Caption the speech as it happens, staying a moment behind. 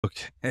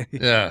Okay.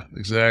 Yeah,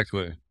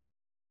 exactly.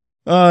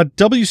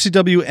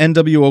 WCW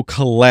NWO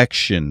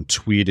Collection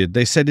tweeted,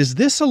 they said, is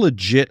this a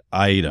legit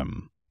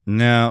item?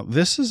 Now,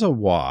 this is a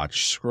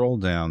watch. Scroll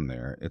down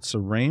there. It's a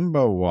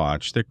rainbow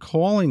watch. They're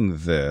calling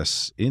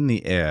this, in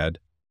the ad,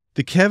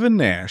 the Kevin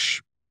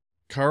Nash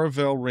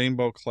Caravelle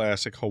Rainbow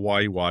Classic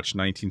Hawaii Watch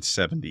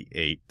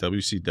 1978,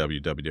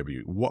 WCW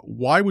WWE.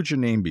 Why would your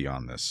name be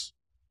on this?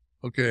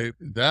 Okay,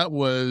 that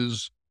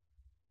was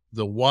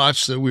the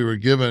watch that we were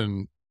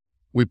given.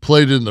 We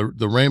played in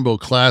the Rainbow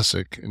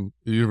Classic in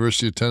the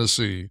University of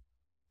Tennessee,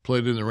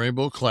 played in the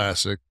Rainbow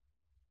Classic,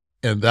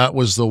 and that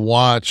was the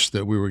watch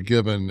that we were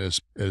given as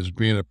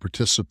being a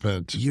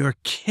participant. You're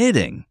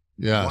kidding.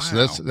 Yeah, Wow.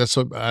 so that's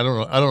what, I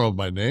don't know if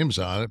my name's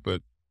on it,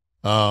 but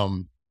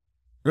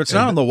it's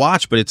not on the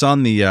watch, but it's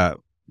on the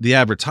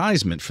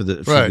advertisement for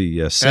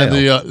the sale.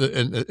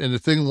 And the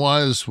thing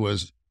was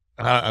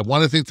I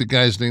want to think the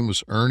guy's name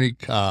was Ernie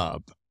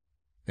Cobb.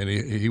 And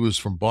he was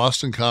from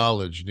Boston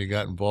College, and he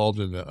got involved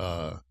in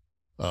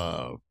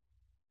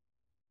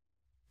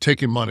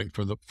taking money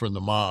from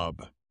the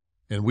mob.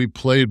 And we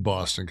played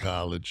Boston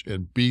College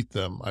and beat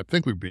them. I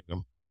think we beat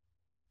them.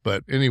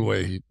 But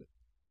anyway,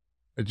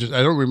 I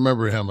don't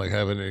remember him like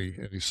having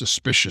any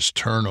suspicious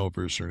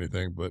turnovers or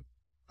anything. But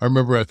I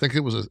remember, I think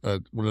it was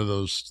one of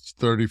those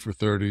 30 for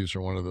 30s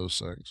or one of those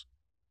things.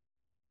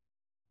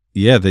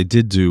 Yeah, they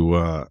did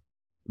do.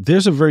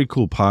 There's a very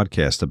cool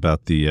podcast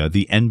about the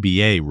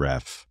NBA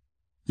ref.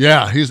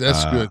 Yeah,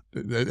 that's good.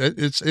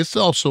 It's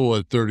also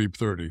a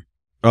 30-30.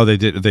 Oh, they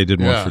did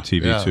one for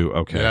TV too.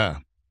 Okay. Yeah.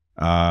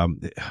 I'm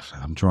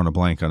drawing a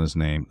blank on his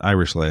name.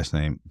 Irish last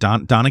name.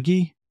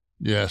 Donaghy?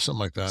 Yeah, something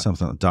like that.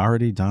 Something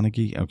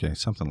Donaghy? Okay,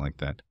 something like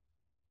that.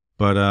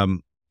 But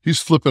he's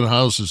flipping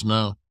houses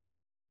now.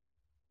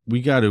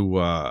 We got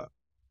to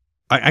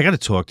I got to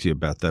talk to you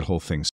about that whole thing